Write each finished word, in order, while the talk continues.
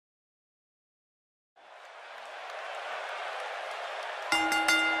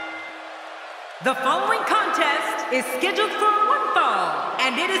The following contest is scheduled for one fall,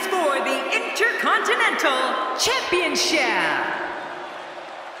 and it is for the Intercontinental Championship.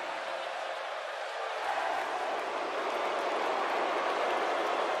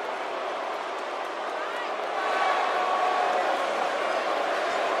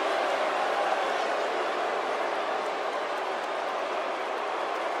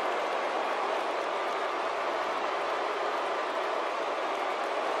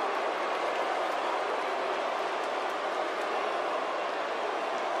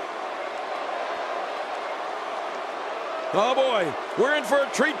 Oh boy, we're in for a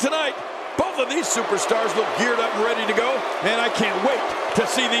treat tonight. Both of these superstars look geared up and ready to go, and I can't wait to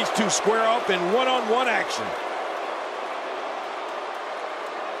see these two square off in one-on-one action.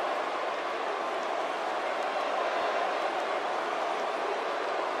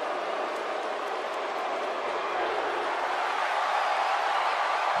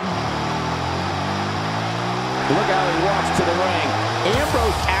 Look how he walks to the ring.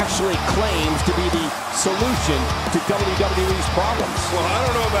 Ambrose actually claims to be the solution to WWE's problems. Well, I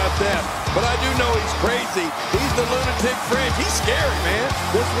don't know about that, but I do know he's crazy. He's the lunatic fringe. He's scary, man.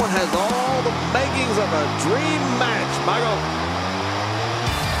 This one has all the makings of a dream match, Michael.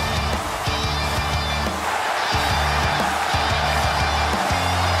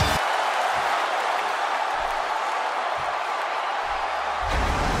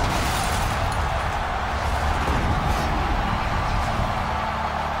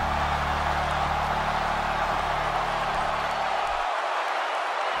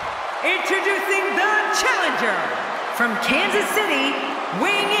 Introducing the challenger from Kansas City,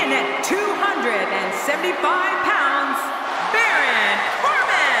 weighing in at 275 pounds, Baron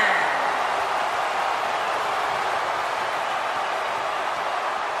Corbin.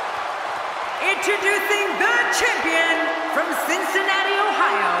 Introducing the champion from Cincinnati,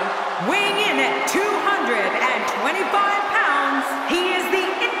 Ohio, weighing in at 225 pounds, he is the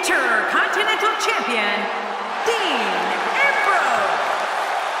Intercontinental Champion, Dean Ambrose.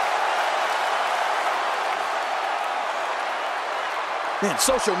 Man,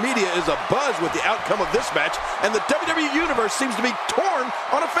 social media is abuzz with the outcome of this match, and the WWE Universe seems to be torn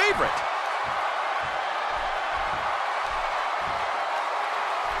on a favorite.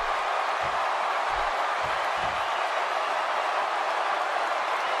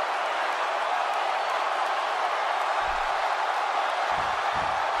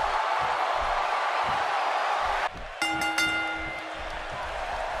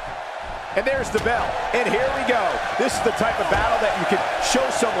 And there's the bell. And here we go. This is the type of battle that you can show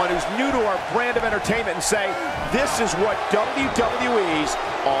someone who's new to our brand of entertainment and say, this is what WWE's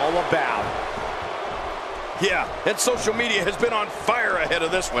all about. Yeah, and social media has been on fire ahead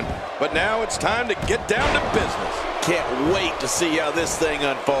of this one, but now it's time to get down to business. Can't wait to see how this thing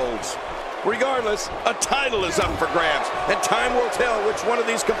unfolds. Regardless, a title is up for grabs, and time will tell which one of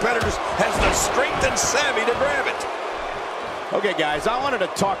these competitors has the strength and savvy to grab it. Okay, guys, I wanted to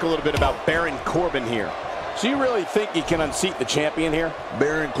talk a little bit about Baron Corbin here. So you really think he can unseat the champion here?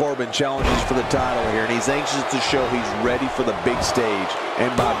 Baron Corbin challenges for the title here, and he's anxious to show he's ready for the big stage.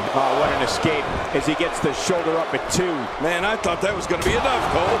 And Bob, oh, what an escape as he gets the shoulder up at 2. Man, I thought that was going to be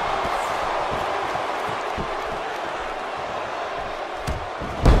enough, Cole.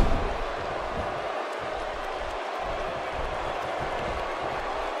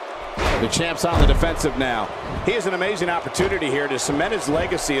 The champ's on the defensive now. He has an amazing opportunity here to cement his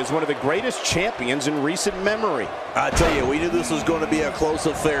legacy as one of the greatest champions in recent memory. I tell you, we knew this was going to be a close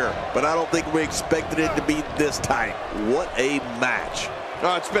affair, but I don't think we expected it to be this tight. What a match.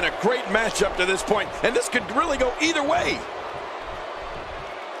 Oh, it's been a great match up to this point, and this could really go either way.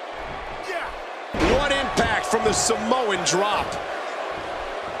 Yeah. What impact from the Samoan drop.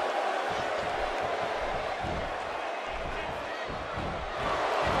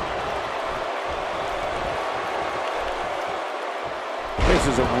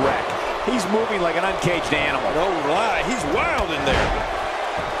 This is a wreck. He's moving like an uncaged animal. Don't lie, he's wild in there.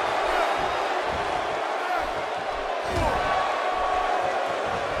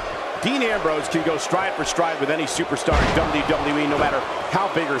 Dean Ambrose can go stride for stride with any superstar in WWE, no matter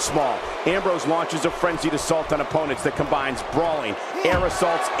how big or small. Ambrose launches a frenzied assault on opponents that combines brawling, air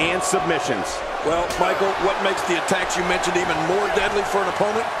assaults, and submissions. Well, Michael, what makes the attacks you mentioned even more deadly for an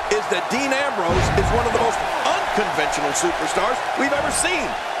opponent is that Dean Ambrose is one of the most unconventional superstars we've ever seen.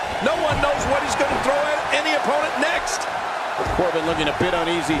 No one knows what he's going to throw at any opponent next. Corbin looking a bit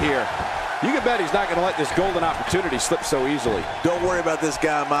uneasy here. You can bet he's not going to let this golden opportunity slip so easily. Don't worry about this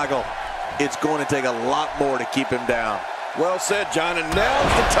guy, Michael. It's going to take a lot more to keep him down. Well said, John, and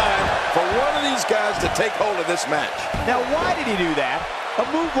now's the time for one of these guys to take hold of this match. Now, why did he do that? A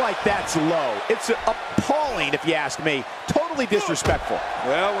move like that's low. It's appalling, if you ask me. Totally disrespectful.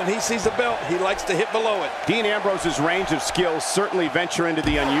 Well, when he sees the belt, he likes to hit below it. Dean Ambrose's range of skills certainly venture into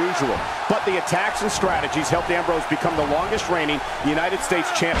the unusual, but the attacks and strategies helped Ambrose become the longest reigning United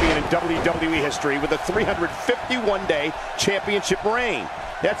States champion in WWE history with a 351-day championship reign.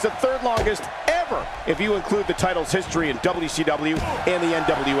 That's the third longest ever if you include the title's history in WCW and the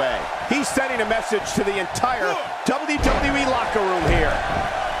NWA. He's sending a message to the entire WWE locker room here.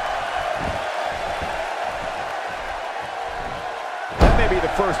 That may be the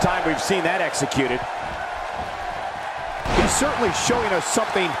first time we've seen that executed. He's certainly showing us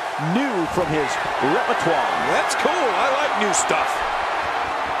something new from his repertoire. That's cool. I like new stuff.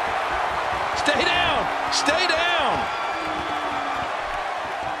 Stay down. Stay down.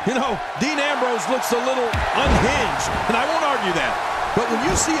 You know, Dean Ambrose looks a little unhinged, and I won't argue that. But when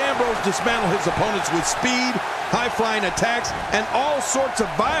you see Ambrose dismantle his opponents with speed, high-flying attacks, and all sorts of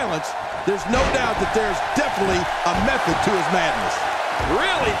violence, there's no doubt that there's definitely a method to his madness.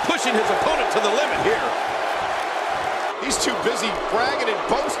 Really pushing his opponent to the limit here. He's too busy bragging and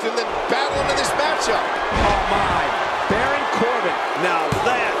boasting than battling in this matchup. Oh, my. Baron Corbin. Now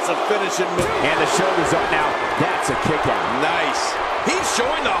that's a finishing move. And the shoulder's up now. That's a kick out. Nice. He's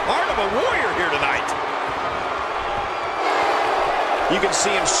showing the heart of a warrior here tonight. You can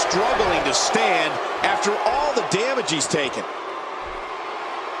see him struggling to stand after all the damage he's taken.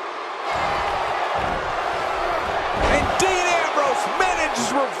 And Dean Ambrose manages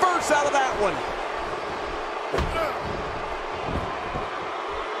to reverse out of that one.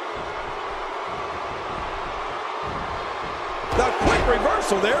 The quick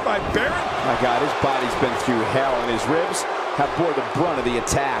reversal there by Baron. My God, his body's been through hell, and his ribs have bore the brunt of the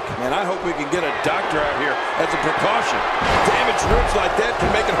attack. Man, I hope we can get a doctor out here as a precaution. Damaged ribs like that can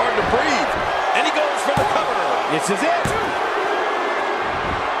make it hard to breathe. And he goes for the cover. This is it.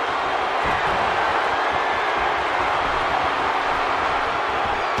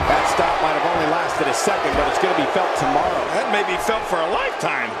 That stop might have only lasted a second, but it's going to be felt tomorrow. That may be felt for a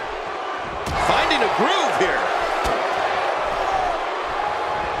lifetime. Finding a groove here.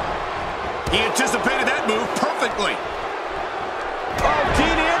 He anticipated that move perfectly. Oh,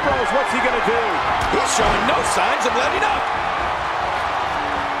 Dean Ambrose, what's he going to do? He's showing no signs of letting up.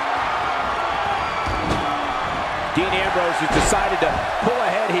 Dean Ambrose has decided to pull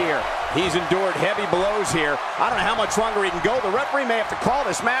ahead here. He's endured heavy blows here. I don't know how much longer he can go. The referee may have to call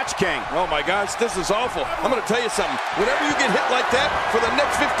this match, King. Oh, my gosh, this is awful. I'm going to tell you something. Whenever you get hit like that, for the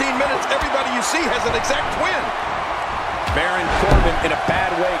next 15 minutes, everybody you see has an exact twin. Baron Corbin in a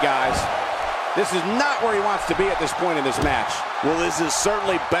bad way, guys. This is not where he wants to be at this point in this match. Well, this is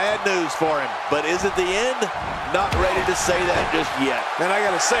certainly bad news for him, but is it the end? Not ready to say that just yet. And I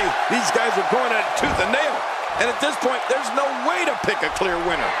got to say, these guys are going at it tooth and nail. And at this point, there's no way to pick a clear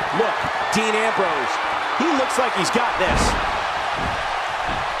winner. Look, Dean Ambrose, he looks like he's got this.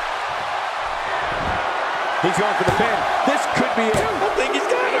 He's going for the pin. This could be it. I think he's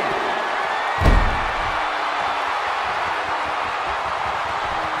got him.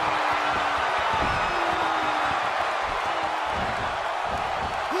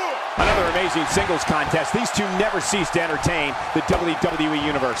 Another amazing singles contest. These two never cease to entertain the WWE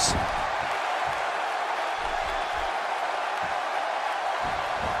Universe.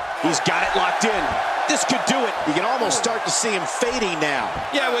 He's got it locked in. This could do it. You can almost start to see him fading now.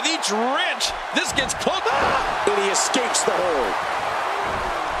 Yeah, with each wrench, this gets close. And he escapes the hold.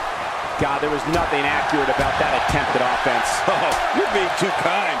 God, there was nothing accurate about that attempted offense. Oh, you're being too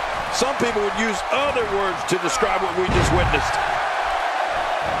kind. Some people would use other words to describe what we just witnessed.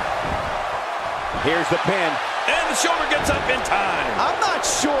 Here's the pin. And the shoulder gets up in time. I'm not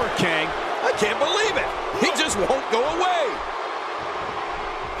sure, King. I can't believe it. He just won't go away.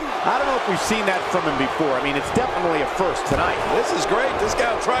 I don't know if we've seen that from him before. I mean, it's definitely a first tonight. This is great. This guy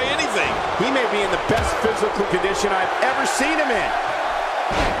will try anything. He may be in the best physical condition I've ever seen him in.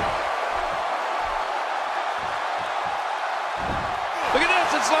 Look at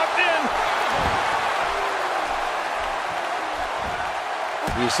this. It's locked in.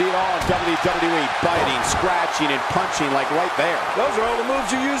 You see it all in WWE. Biting, scratching, and punching like right there. Those are all the moves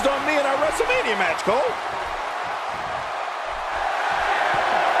you used on me in our WrestleMania match, Cole.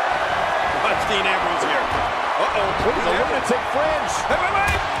 Watch Dean Ambrose here. Uh-oh. He's a lunatic fringe.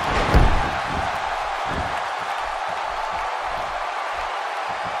 Wait.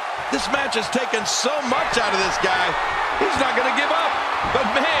 This match has taken so much out of this guy. He's not going to give up. But,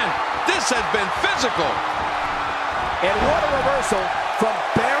 man, this has been physical. And what a reversal from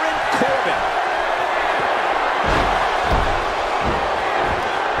Baron Corbin.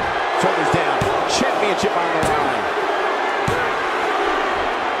 Shoulders down. Championship on the line.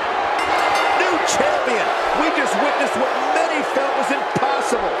 felt was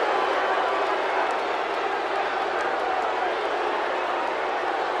impossible.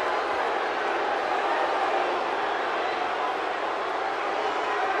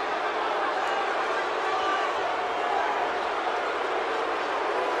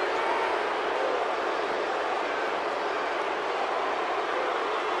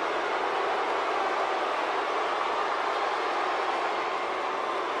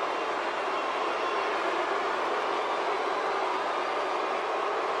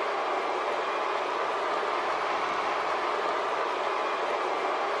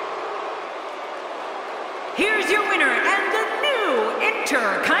 Here's your winner and the new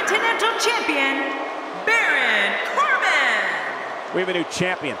Intercontinental Champion, Baron Corbin. We have a new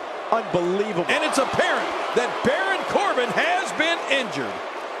champion. Unbelievable. And it's apparent that Baron Corbin has been injured.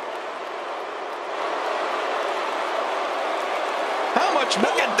 How much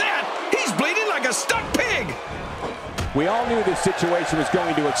more? Look at that! He's bleeding like a stuck pig! We all knew this situation was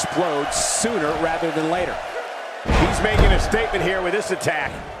going to explode sooner rather than later. He's making a statement here with this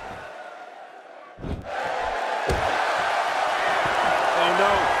attack. Oh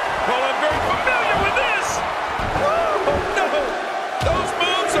no. Well, I'm very familiar with this. Oh no. Those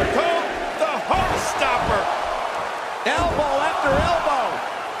moves are called the Heart Stopper. Elbow after elbow.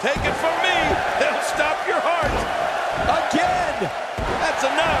 Take it from me. They'll stop your heart. Again. That's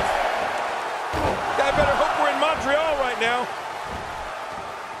enough. I better hope we're in Montreal right now.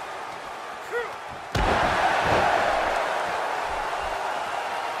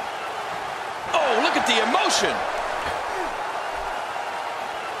 Oh, look at the emotion.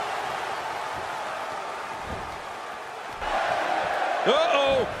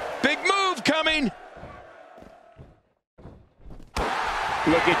 Uh-oh, big move coming.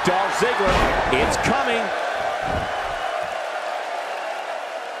 Look at Dolph Ziggler. It's coming.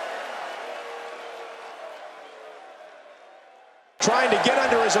 Trying to get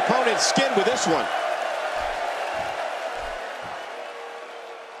under his opponent's skin with this one.